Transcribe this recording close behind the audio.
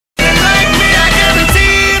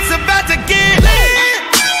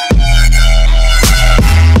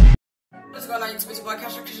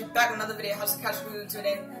catch you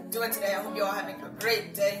doing today. I hope you all having a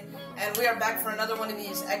great day. And we are back for another one of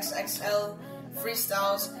these XXL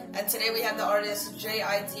freestyles. And today we have the artist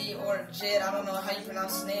J.I.D. or J.I.D. I don't know how you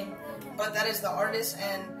pronounce his name, but that is the artist.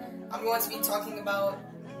 And I'm going to be talking about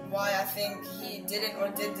why I think he didn't or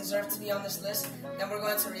did deserve to be on this list. Then we're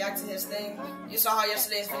going to react to his thing. You saw how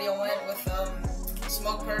yesterday's video went with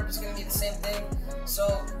Smoke Perp. It's going to be the same thing.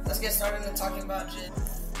 So let's get started in talking about J.I.D.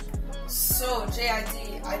 So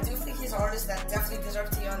J.I.D, I do think he's an artist that definitely deserves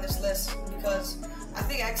to be on this list because I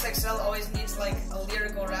think XXL always needs like a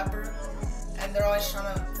lyrical rapper, and they're always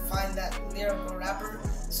trying to find that lyrical rapper.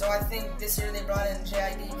 So I think this year they brought in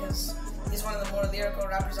J.I.D because he's one of the more lyrical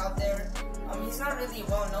rappers out there. He's not really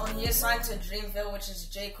well known. He is signed to Dreamville, which is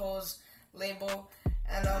J. Cole's label,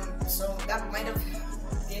 and so that might have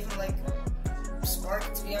gave him like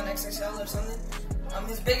spark to be on XXL or something.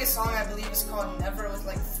 His biggest song, I believe, is called Never with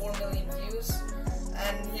like 4 million views,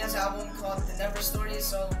 and he has an album called The Never Story.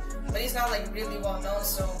 So, but he's not like really well known.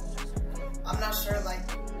 So I'm not sure like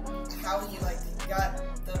how he like got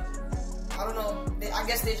the. I don't know. I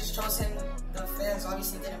guess they just chose him. The fans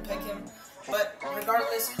obviously didn't pick him. But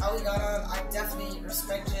regardless how he got on, I definitely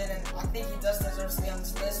respect J.I.D, and I think he does deserve to be on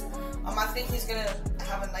this list. I think he's gonna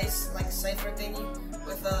have a nice like cypher thingy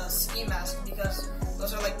with Ski Mask because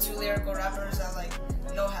those are like two lyrical rappers that like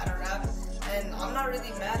know how to rap, and I'm not really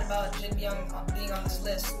mad about J.I.D being on this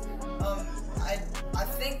list. I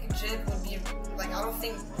think J.I.D would be like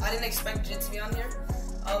I didn't expect J.I.D to be on here.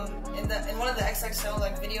 In one of the XXL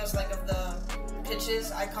like videos like of the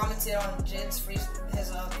pitches, I commented on J.I.D's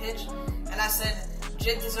his pitch, and I said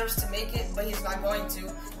J.I.D deserves to make it, but he's not going to.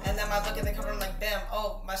 And then I look at the cover and I'm like, bam,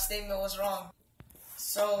 oh, my statement was wrong.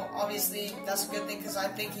 So obviously that's a good thing because I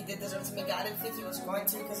think he did deserve to make it. I didn't think he was going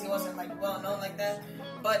to because he wasn't like well known like that.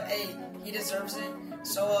 But hey, he deserves it.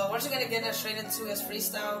 So we're just gonna get straight into his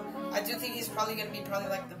freestyle. I do think he's probably gonna be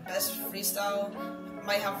like the best freestyle.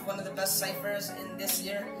 Might have one of the best ciphers in this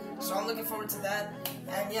year. So I'm looking forward to that.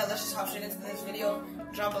 And yeah, let's just hop straight into this video.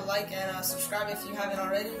 Drop a like and subscribe if you haven't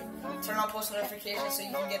already. Turn on post notifications so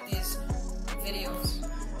you can get these videos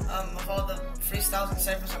of all the freestyles and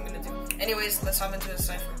ciphers I'm gonna do. Anyways, let's hop into the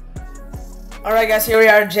cipher. Alright guys, here we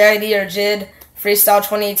are, J.I.D or J.I.D, Freestyle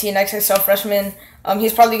 2018 XXL freshman.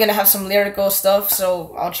 He's probably gonna have some lyrical stuff,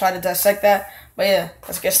 so I'll try to dissect that. But yeah,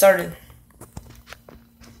 let's get started.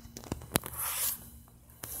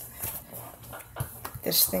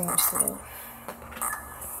 This thing is slow.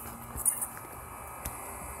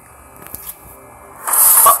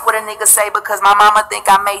 Fuck what a nigga say because my mama think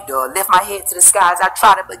I made her. Lift my head to the skies, I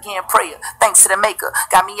try to begin prayer. Thanks to the maker,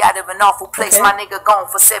 got me out of an awful place. Okay. My nigga gone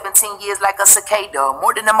for 17 years like a cicada.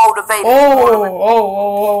 More than a motivator.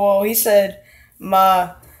 Oh, he said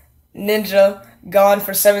my ninja gone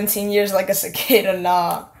for 17 years like a cicada.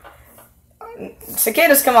 Nah.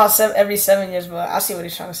 Cicadas come out every 7 years, but I see what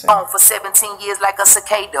he's trying to say. For 17 years like a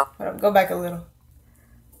cicada. Go back a little.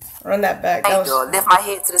 Run that back. That was... Lift my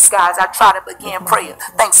head to the skies, I try to begin prayer.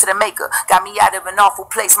 Thanks to the maker, got me out of an awful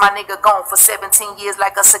place. My nigga gone for 17 years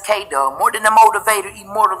like a cicada. More than a motivator,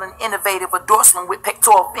 immortal and innovative. A dorsal with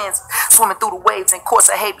pectoral fins, swimming through the waves in course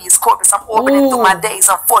of habeas corpus. I'm orbiting through my days.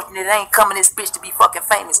 Unfortunate, I ain't coming this bitch to be fucking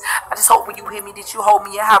famous. I just hope when you hear me that you hold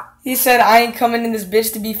me in high. He said I ain't coming in this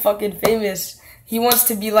bitch to be fucking famous. He wants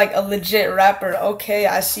to be like a legit rapper. Okay,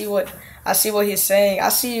 I see what he's saying. I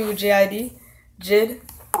see you, J.I.D. J.I.D.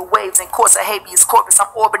 The waves in course of habeas corpus. I'm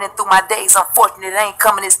orbiting through my days. Unfortunate, I ain't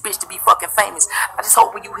coming this bitch to be fucking famous. I just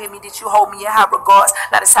hope when you hear me that you hold me in high regards.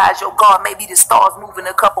 Not as high as your guard. Maybe the stars moving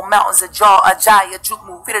a couple mountains ajar. A giant juke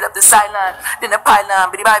move. Fitted up the sideline. Then the pylon.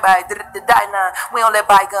 Bitty bye bye. The die line. We don't let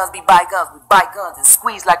bygones be bygones. We buy guns and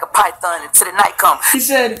squeeze like a python until the night come. He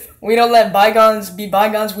said, we don't let bygones be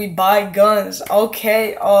bygones. We buy guns.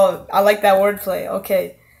 Okay. Oh, I like that wordplay.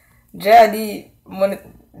 Okay. J.I.D.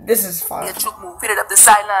 This is fine. Fitted up the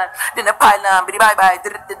sideline, then the pylon, bitty bye bye, the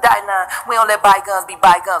die line. We don't let bygones be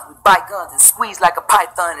bygones. We buy guns and squeeze like a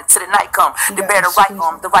python until the night come. The bear the right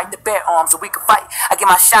arm, the right to bear arms, so we can fight. I get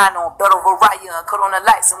my shine on, belt over Orion, cut on the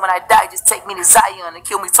lights, and when I die, just take me to Zion and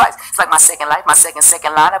kill me twice. It's like my second life, my second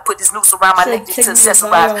line. I put this noose around my neck just to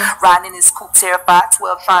accessorize. Riding in this coupe, terrified,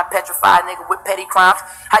 12 trying petrified, nigga with petty crimes.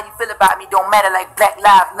 How you feel about me don't matter like Black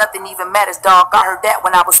Lives. Nothing even matters, dog. I heard that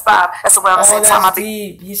when I was 5. That's around the same time I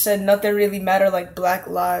be. He said nothing really matter like Black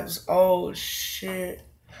Lives. Oh shit.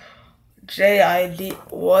 J.I.D.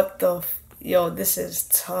 What the yo, this is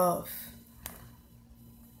tough.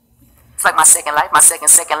 It's like my second life, my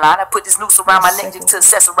second line. I put this noose around my neck just to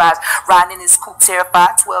accessorize. Riding in this coupe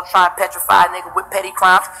terrified, 12 trying petrified nigga with petty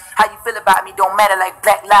crimes. How you feel about me don't matter like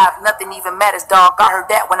Black Lives. Nothing even matters, dog. I heard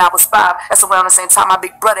that when I was 5. That's around the same time my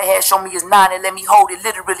big brother had shown me his 9 and let me hold it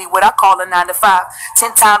literally what I call a 9 to 5.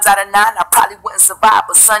 10 times out of 9 I probably wouldn't survive,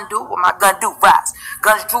 but son do what my gun do, rise.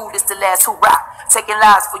 Guns drew, this the last hoorah. Taking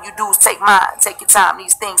lives for you dudes, take mine. Take your time,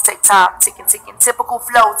 these things take time. Ticking, typical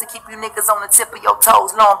flows to keep you niggas on the tip of your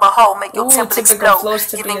toes. Lo and behold, make your temple explode.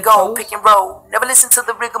 Give and go, pick and roll. Never listen to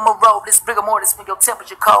the rigmarole. This rigmarole is when your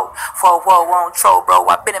temperature cold. For a whoa, on troll, bro.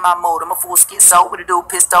 I've been in my mode. I'm a full schizo with a dual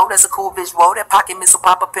pistol. That's a cool visual. That pocket missile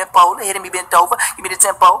pop a pimple. They hitting me bent over. Give me the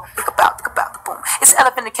tempo. Think about the boom. It's an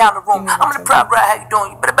elephant in the counter room. I'm in the proud ride. How you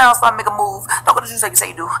doing? You better bounce if I make a move. Don't go to juice like you say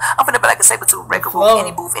you do. I'm finna be like a saber tooth. Record rule.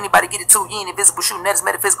 Any booth. Anybody get it too. You ain't invisible. Shooting that is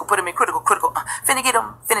metaphysical. Put him in critical. Finna get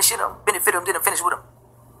him. Finish it him. Benefit him. Didn't finish with him.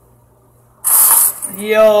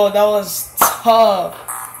 Yo, that was tough.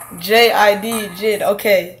 J.I.D. J.I.D.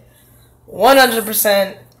 Okay.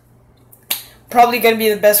 100%. Probably gonna be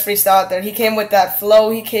the best freestyle out there. He came with that flow.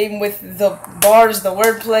 He came with the bars, the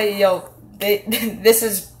wordplay. Yo, this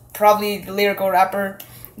is probably the lyrical rapper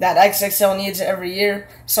that XXL needs every year.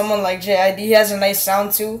 Someone like J.I.D. He has a nice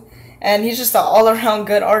sound too. And he's just an all-around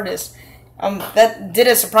good artist. That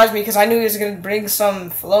didn't surprise me because I knew he was going to bring some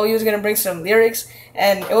flow. He was going to bring some lyrics.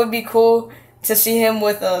 And it would be cool to see him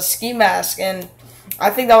with a ski mask. And I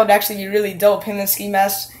think that would actually be really dope, him and ski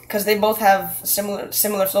mask. Because they both have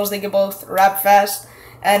similar flows. They can both rap fast.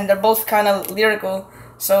 And they're both kind of lyrical.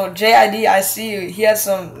 So J.I.D., I see you. He has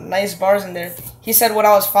some nice bars in there. He said when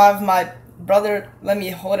I was 5, my brother let me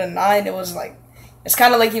hold a 9. It was like, it's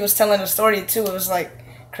kind of like he was telling a story too. It was like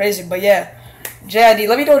crazy. But yeah. J.I.D.,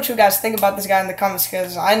 let me know what you guys think about this guy in the comments,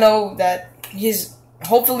 because I know that he's,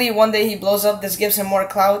 hopefully one day he blows up. This gives him more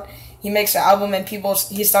clout. He makes an album and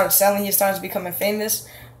he starts selling, he starts becoming famous.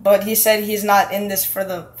 But he said he's not in this for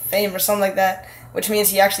the fame or something like that, which means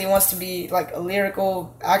he actually wants to be like a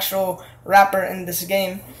lyrical, actual rapper in this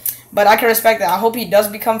game. But I can respect that. I hope he does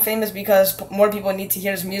become famous because more people need to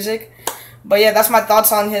hear his music. But yeah, that's my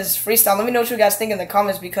thoughts on his freestyle. Let me know what you guys think in the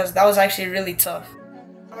comments, because that was actually really tough.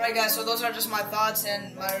 Alright guys, so those are just my thoughts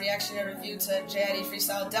and my reaction and review to J.I.D.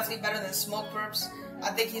 Freestyle. Definitely better than Smoke Perps. I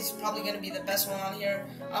think he's probably going to be the best one on here.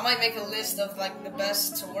 I might make a list of like the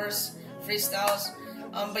best to worst freestyles.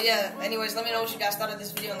 But yeah, anyways, let me know what you guys thought of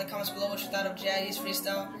this video in the comments below, what you thought of J.I.D.'s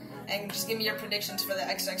freestyle. And just give me your predictions for the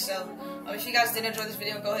XXL. If you guys did enjoy this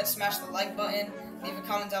video, go ahead and smash the like button. Leave a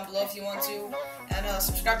comment down below if you want to. And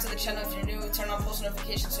subscribe to the channel if you're new. Turn on post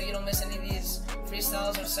notifications so you don't miss any of these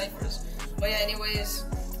freestyles or ciphers. But yeah, anyways,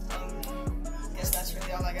 I guess that's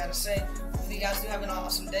really all I gotta say. Hopefully you guys do have an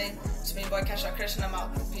awesome day. It's been your boy Cash Out Christian. I'm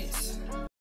out. Peace.